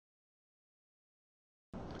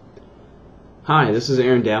Hi, this is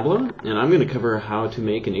Dabelow, and I'm going to cover how to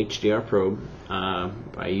make an HDR probe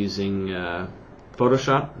by using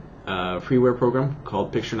Photoshop, a freeware program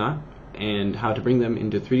called Picturenaut, and how to bring them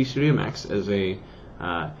into 3D Studio Max as a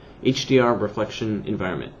HDR reflection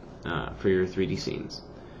environment for your 3D scenes.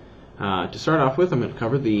 To start off with, I'm going to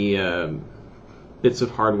cover the bits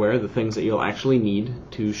of hardware, the things that you'll actually need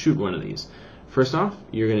to shoot one of these. First off,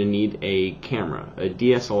 you're going to need a camera. A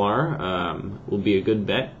DSLR will be a good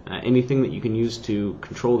bet. Anything that you can use to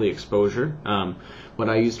control the exposure. What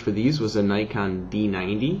I used for these was a Nikon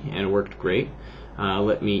D90, and it worked great.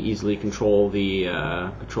 Let me easily control the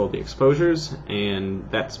exposures, and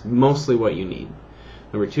that's mostly what you need.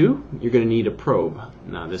 Number two, you're going to need a probe.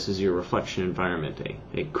 Now, this is your reflection environment,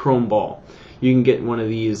 a chrome ball. You can get one of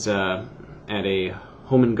these at a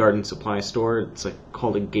home and garden supply store. It's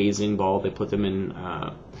called a gazing ball. They put them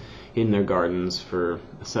in their gardens for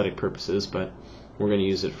aesthetic purposes, but we're going to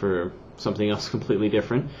use it for something else completely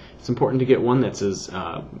different. It's important to get one that's as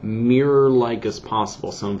mirror-like as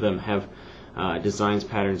possible. Some of them have designs,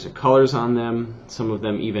 patterns, and colors on them. Some of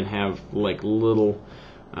them even have like little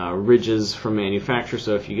ridges from manufacturer,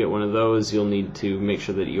 so if you get one of those, you'll need to make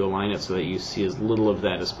sure that you align it so that you see as little of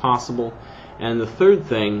that as possible. And the third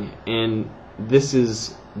thing, and this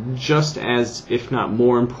is just as, if not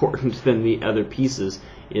more important than the other pieces,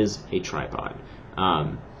 is a tripod.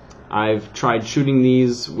 I've tried shooting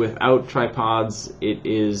these without tripods. It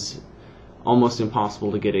is almost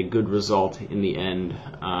impossible to get a good result in the end.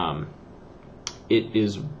 It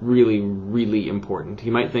is really, really important.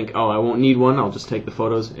 You might think, oh, I won't need one, I'll just take the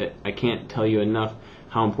photos. I can't tell you enough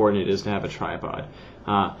how important it is to have a tripod.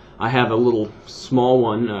 I have a little small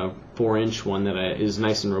one, a 4-inch one that is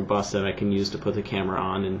nice and robust that I can use to put the camera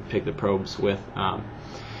on and take the probes with.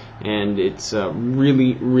 And it's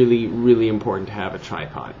really, really, really important to have a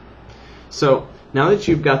tripod. So now that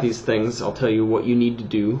you've got these things, I'll tell you what you need to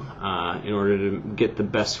do in order to get the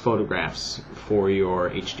best photographs for your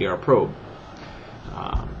HDR probe.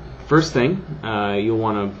 First thing, you'll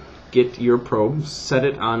want to get your probe, set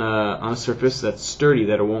it on a surface that's sturdy,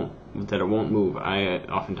 that it won't move. I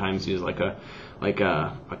oftentimes use like a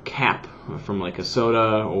cap from like a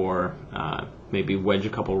soda, or maybe wedge a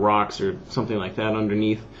couple rocks or something like that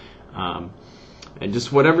underneath, and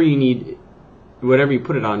just whatever you need, whatever you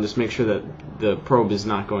put it on, just make sure that the probe is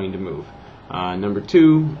not going to move. Number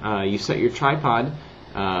two, you set your tripod.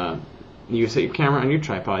 You set your camera on your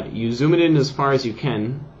tripod. You zoom it in as far as you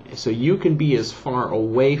can, so you can be as far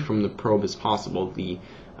away from the probe as possible. The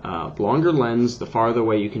longer lens, the farther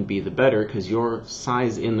away you can be, the better, because your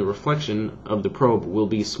size in the reflection of the probe will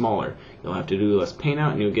be smaller. You'll have to do less paint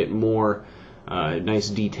out, and you'll get more nice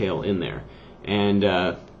detail in there.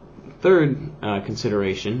 And third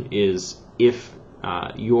consideration is if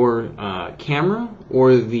your camera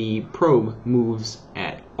or the probe moves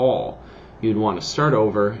at all, you'd want to start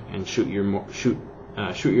over and shoot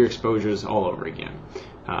your exposures all over again.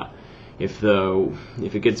 If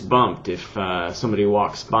it gets bumped, if somebody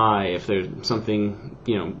walks by, if there's something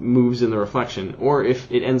moves in the reflection, or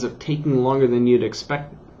if it ends up taking longer than you'd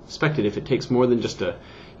expected, if it takes more than just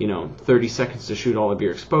 30 seconds to shoot all of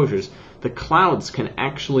your exposures, the clouds can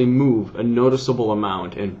actually move a noticeable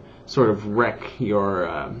amount and sort of wreck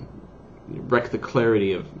the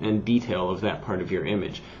clarity and detail of that part of your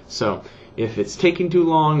image. So if it's taking too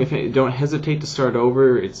long, don't hesitate to start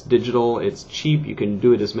over. It's digital, it's cheap, you can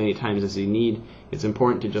do it as many times as you need. It's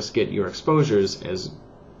important to just get your exposures as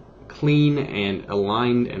clean and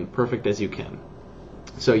aligned and perfect as you can.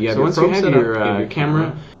 So you have your probe set up, your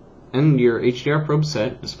camera and your HDR probe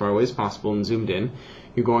set as far away as possible and zoomed in.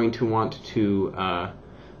 You're going to want to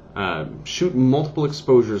shoot multiple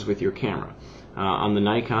exposures with your camera. On the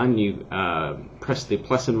Nikon, you press the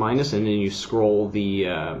plus and minus, and then you scroll the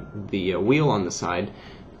wheel on the side,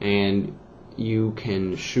 and you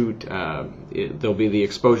can shoot. There'll be the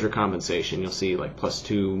exposure compensation. You'll see like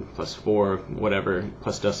 +2, +4, whatever,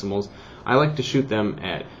 plus decimals. I like to shoot them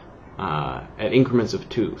at increments of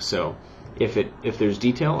 2. So if there's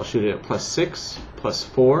detail, I'll shoot it at +6,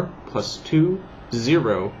 +4, +2,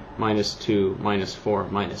 0, -2, -4,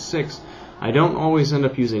 -6. I don't always end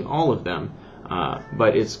up using all of them.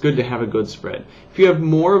 But it's good to have a good spread. If you have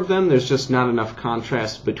more of them, there's just not enough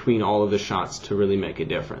contrast between all of the shots to really make a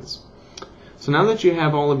difference. So now that you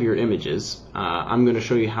have all of your images, I'm going to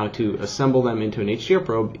show you how to assemble them into an HDR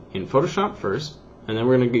probe in Photoshop first, and then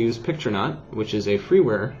we're going to use Picturenaut, which is a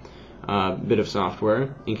freeware bit of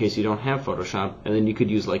software in case you don't have Photoshop, and then you could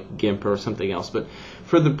use like GIMP or something else. But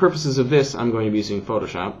for the purposes of this, I'm going to be using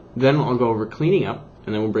Photoshop. Then I'll go over cleaning up,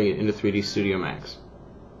 and then we'll bring it into 3D Studio Max.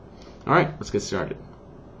 Alright, let's get started.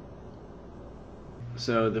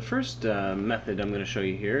 So the first method I'm going to show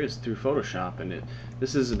you here is through Photoshop, and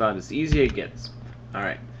this is about as easy as it gets.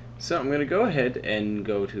 Alright, so I'm going to go ahead and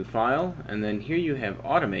go to File, and then here you have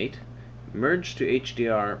Automate, Merge to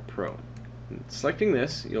HDR Probe. Selecting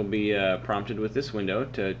this, you'll be prompted with this window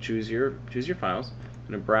to choose your files. I'm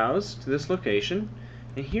going to browse to this location,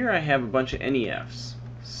 and here I have a bunch of NEFs.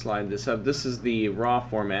 Slide this up. This is the raw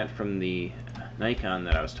format from the Nikon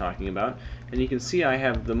that I was talking about, and you can see I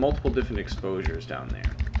have the multiple different exposures down there.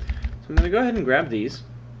 So I'm going to go ahead and grab these,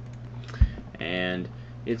 and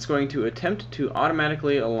it's going to attempt to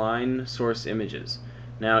automatically align source images.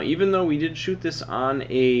 Now, even though we did shoot this on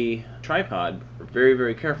a tripod, we're very,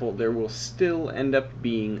 very careful, there will still end up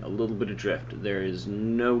being a little bit of drift. There is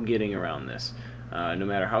no getting around this. No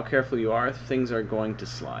matter how careful you are, things are going to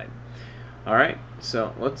slide. Alright,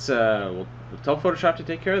 so let's we'll tell Photoshop to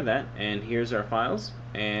take care of that, and here's our files.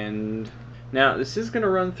 And now this is going to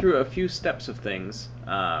run through a few steps of things,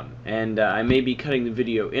 and I may be cutting the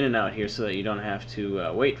video in and out here so that you don't have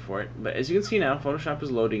to wait for it, but as you can see now, Photoshop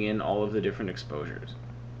is loading in all of the different exposures.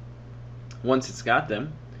 Once it's got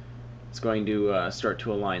them, it's going to start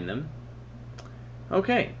to align them.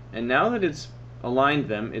 Okay, and now that it's aligned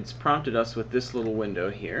them, it's prompted us with this little window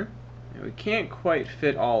here. And we can't quite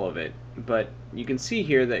fit all of it, but you can see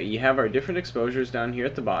here that you have our different exposures down here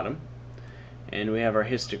at the bottom, and we have our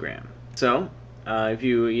histogram. So if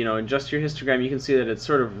you adjust your histogram, you can see that it's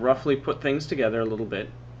sort of roughly put things together a little bit.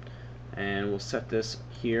 And we'll set this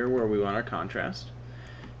here where we want our contrast.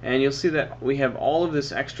 And you'll see that we have all of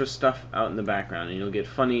this extra stuff out in the background, and you'll get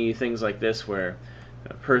funny things like this where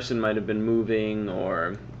a person might have been moving, or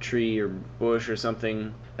a tree or bush or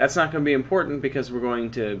something. That's not going to be important because we're going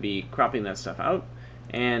to be cropping that stuff out.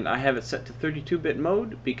 And I have it set to 32-bit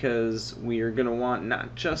mode because we are going to want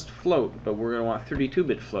not just float, but we're going to want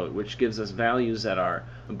 32-bit float, which gives us values that are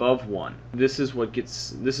above 1. This is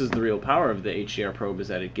the real power of the HDR probe, is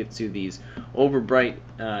that it gets you these overbright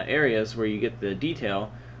areas where you get the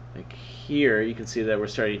detail. Like here, you can see that we're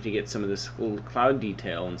starting to get some of this little cloud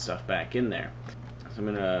detail and stuff back in there. So I'm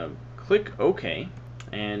going to click OK,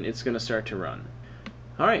 and it's going to start to run.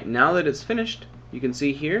 Alright, now that it's finished, you can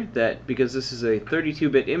see here that because this is a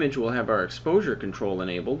 32-bit image, we'll have our exposure control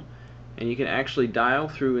enabled, and you can actually dial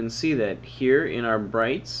through and see that here in our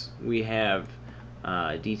brights we have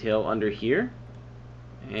detail under here,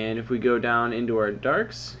 and if we go down into our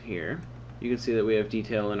darks here, you can see that we have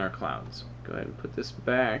detail in our clouds. Go ahead and put this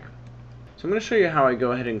back. So I'm going to show you how I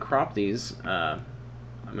go ahead and crop these.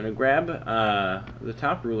 I'm going to grab the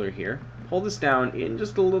top ruler here, pull this down in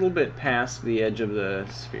just a little bit past the edge of the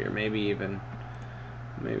sphere, maybe even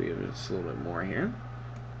just a little bit more here.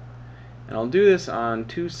 And I'll do this on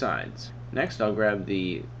two sides. Next, I'll grab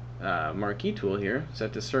the marquee tool here,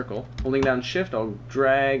 set to circle. Holding down Shift, I'll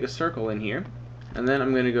drag a circle in here, and then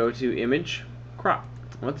I'm going to go to Image, Crop.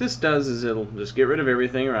 What this does is it'll just get rid of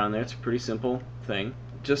everything around there. It's a pretty simple thing.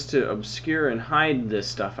 Just to obscure and hide this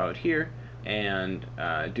stuff out here, and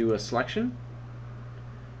do a selection,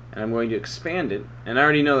 and I'm going to expand it, and I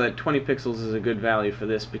already know that 20 pixels is a good value for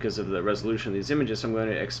this because of the resolution of these images, so I'm going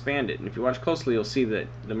to expand it, and if you watch closely you'll see that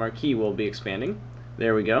the marquee will be expanding.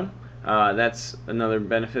 There we go. That's another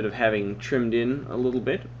benefit of having trimmed in a little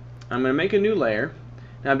bit. I'm going to make a new layer.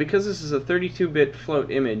 Now because this is a 32-bit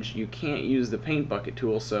float image, you can't use the paint bucket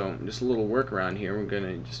tool, so just a little workaround here. We're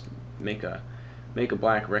going to just make a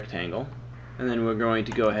black rectangle, and then we're going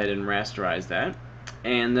to go ahead and rasterize that.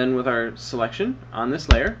 And then with our selection on this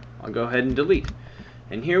layer, I'll go ahead and delete.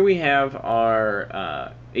 And here we have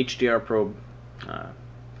our HDR probe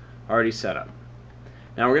already set up.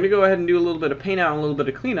 Now we're going to go ahead and do a little bit of paint out and a little bit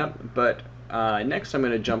of cleanup, but next I'm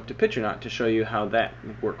going to jump to Picturenaut to show you how that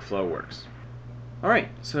workflow works. Alright,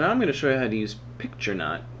 so now I'm going to show you how to use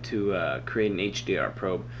Picturenaut to create an HDR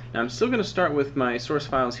probe. Now I'm still going to start with my source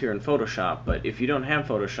files here in Photoshop, but if you don't have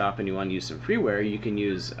Photoshop and you want to use some freeware, you can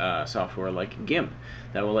use software like GIMP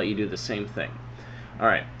that will let you do the same thing.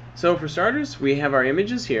 Alright, so for starters, we have our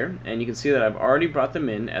images here, and you can see that I've already brought them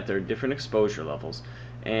in at their different exposure levels.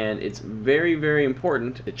 And it's very, very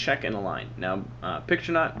important to check and align. Now,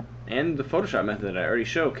 Picturenaut and the Photoshop method that I already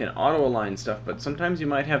showed can auto-align stuff, but sometimes you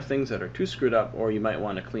might have things that are too screwed up, or you might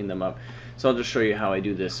want to clean them up. So I'll just show you how I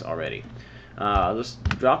do this already. I'll just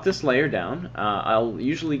drop this layer down. I'll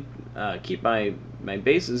usually keep my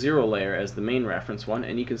base 0 layer as the main reference one,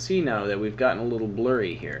 and you can see now that we've gotten a little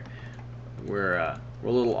blurry here. We're a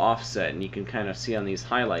little offset, and you can kind of see on these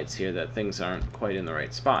highlights here that things aren't quite in the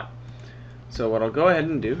right spot. So what I'll go ahead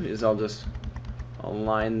and do is I'll just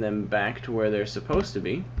align them back to where they're supposed to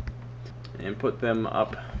be and put them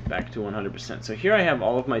up back to 100%. So here I have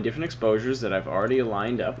all of my different exposures that I've already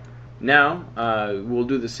aligned up, Now we'll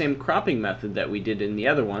do the same cropping method that we did in the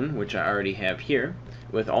other one, which I already have here,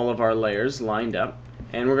 with all of our layers lined up.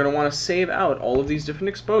 And we're going to want to save out all of these different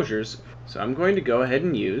exposures. So I'm going to go ahead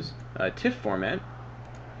and use TIFF format.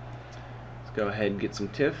 Let's go ahead and get some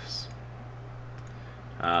TIFFs.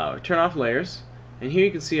 Turn off layers. And here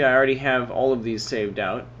you can see I already have all of these saved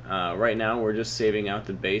out. Right now we're just saving out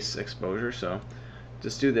the base exposure. So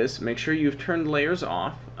just do this. Make sure you've turned layers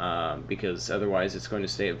off because otherwise it's going to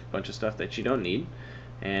save a bunch of stuff that you don't need.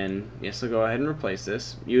 And yes, I'll go ahead and replace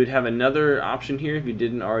this. You would have another option here if you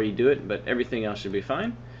didn't already do it, but everything else should be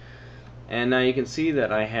fine. And now you can see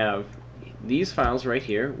that I have these files right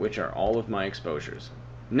here, which are all of my exposures.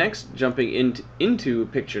 Next, jumping into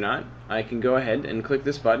Picturenaut, I can go ahead and click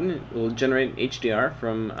this button. It will generate HDR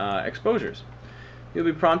from exposures. You'll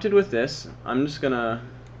be prompted with this. I'm just going to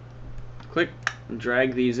click and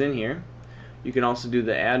drag these in here. You can also do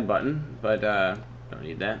the add button, but don't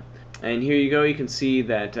need that. And here you go, you can see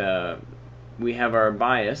that we have our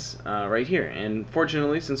bias right here. And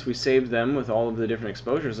fortunately, since we saved them with all of the different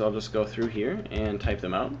exposures, I'll just go through here and type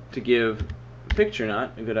them out to give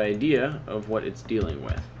Picturenaut a good idea of what it's dealing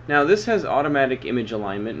with. Now this has automatic image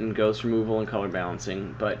alignment and ghost removal and color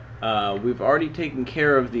balancing, but we've already taken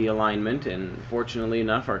care of the alignment, and fortunately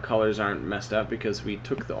enough our colors aren't messed up because we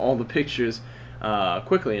took all the pictures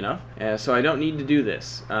quickly enough, so I don't need to do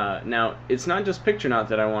this. Now it's not just Picturenaut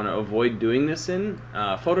that I want to avoid doing this in,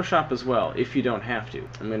 Photoshop as well, if you don't have to.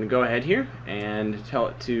 I'm going to go ahead here and tell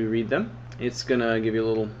it to read them. It's going to give you a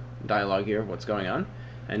little dialogue here of what's going on,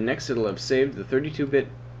 and next it'll have saved the 32-bit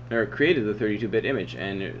or created the 32-bit image,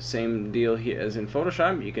 and same deal here as in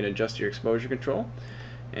Photoshop. You can adjust your exposure control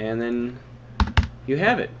and then you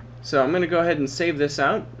have it. So I'm going to go ahead and save this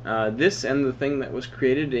out. This and the thing that was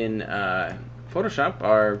created in Photoshop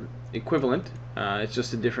are equivalent. It's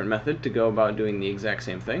just a different method to go about doing the exact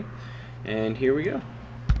same thing. And here we go.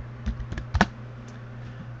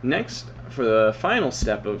 Next, for the final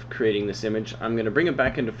step of creating this image, I'm going to bring it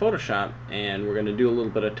back into Photoshop and we're going to do a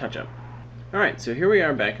little bit of touch-up. Alright, so here we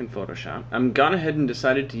are back in Photoshop. I'm gone ahead and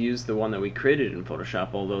decided to use the one that we created in Photoshop,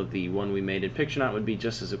 although the one we made in Picturenaut would be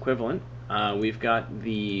just as equivalent. We've got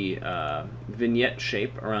the vignette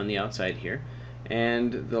shape around the outside here.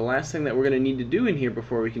 And the last thing that we're going to need to do in here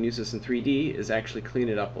before we can use this in 3D is actually clean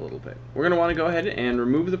it up a little bit. We're going to want to go ahead and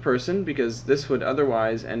remove the person because this would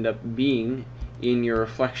otherwise end up being in your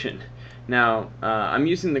reflection. Now, I'm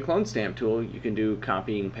using the clone stamp tool. You can do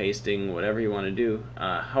copying, pasting, whatever you want to do.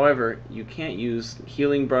 However, you can't use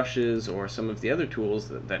healing brushes or some of the other tools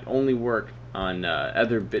that only work on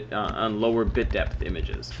on lower bit depth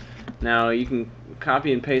images. Now, you can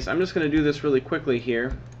copy and paste. I'm just going to do this really quickly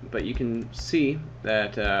here, but you can see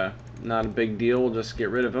that not a big deal. We'll just get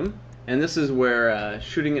rid of them. And this is where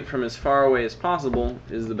shooting it from as far away as possible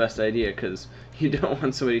is the best idea, because you don't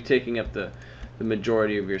want somebody taking up the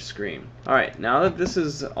majority of your screen. Alright, now that this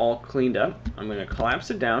is all cleaned up, I'm going to collapse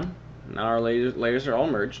it down. Now our layers are all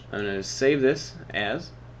merged. I'm going to save this as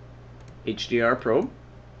HDR Probe.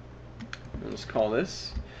 Let's call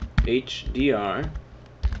this HDR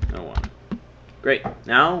 01. Great.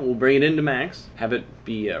 Now we'll bring it into Max, have it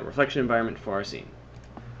be a reflection environment for our scene.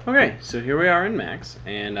 Okay, so here we are in Max,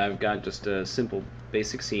 and I've got just a simple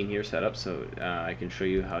basic scene here set up so I can show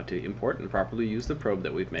you how to import and properly use the probe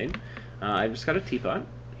that we've made. I've just got a teapot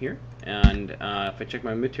here, and if I check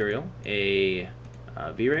my material, a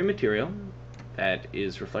V-Ray material that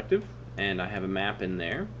is reflective, and I have a map in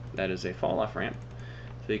there that is a fall-off ramp,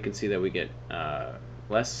 so you can see that we get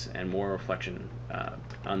less and more reflection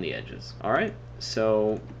on the edges. Alright,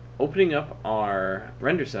 so opening up our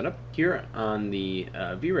render setup, here on the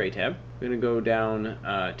V-Ray tab, we're going to go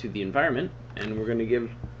down to the environment, and we're going to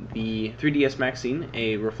give the 3ds Max scene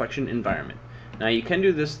a reflection environment. Now you can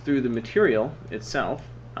do this through the material itself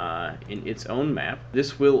in its own map.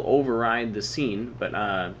 This will override the scene,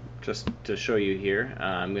 but just to show you here,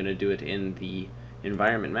 I'm going to do it in the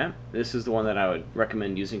environment map. This is the one that I would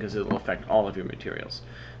recommend using because it will affect all of your materials.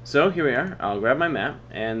 So here we are. I'll grab my map,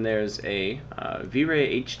 and there's a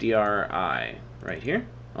V-Ray HDR right here.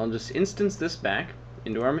 I'll just instance this back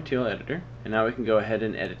into our material editor, and now we can go ahead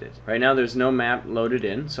and edit it. Right now there's no map loaded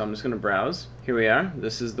in, so I'm just going to browse. Here we are.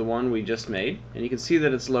 This is the one we just made, and you can see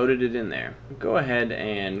that it's loaded it in there. Go ahead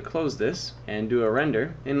and close this and do a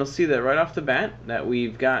render, and you'll see that right off the bat that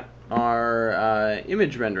we've got our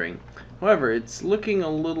image rendering. However, it's looking a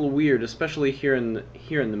little weird, especially here in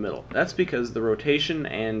the middle. That's because the rotation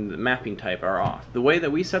and the mapping type are off. The way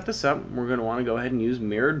that we set this up, we're going to want to go ahead and use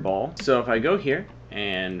mirrored ball. So if I go here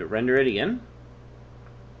and render it again,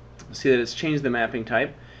 see that it's changed the mapping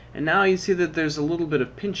type, and now you see that there's a little bit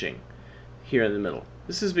of pinching here in the middle.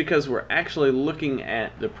 This is because we're actually looking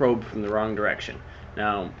at the probe from the wrong direction.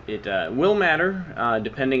 Now, it will matter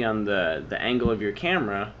depending on the angle of your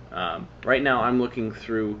camera. Right now I'm looking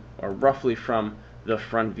through, or roughly from, the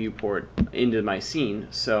front viewport into my scene,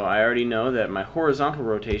 so I already know that my horizontal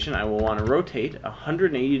rotation, I will want to rotate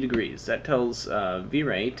 180 degrees. That tells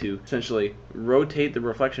V-Ray to essentially rotate the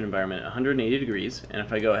reflection environment 180 degrees, and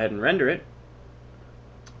if I go ahead and render it,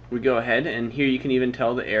 we go ahead, and here you can even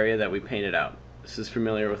tell the area that we painted out. This is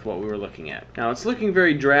familiar with what we were looking at. Now it's looking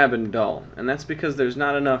very drab and dull, and that's because there's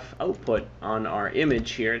not enough output on our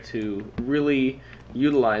image here to really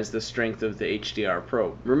utilize the strength of the HDR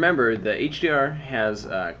probe. Remember, the HDR has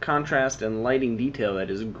contrast and lighting detail that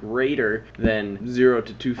is greater than 0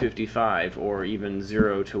 to 255 or even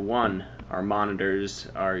 0 to 1. Our monitors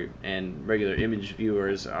and regular image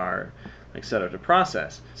viewers are set up to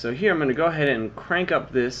process. So here I'm going to go ahead and crank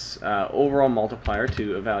up this overall multiplier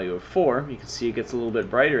to a value of 4. You can see it gets a little bit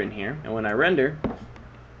brighter in here, and when I render,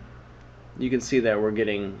 you can see that we're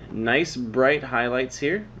getting nice bright highlights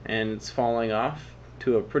here, and it's falling off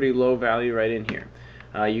to a pretty low value right in here.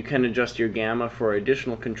 You can adjust your gamma for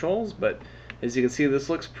additional controls, but as you can see, this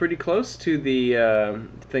looks pretty close to the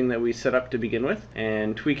thing that we set up to begin with.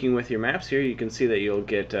 And tweaking with your maps here, you can see that you'll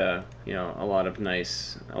get a lot of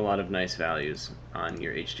nice values on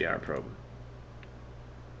your HDR probe.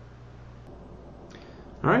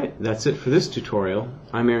 Alright, that's it for this tutorial.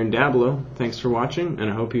 I'm Dabelow. Thanks for watching, and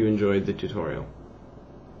I hope you enjoyed the tutorial.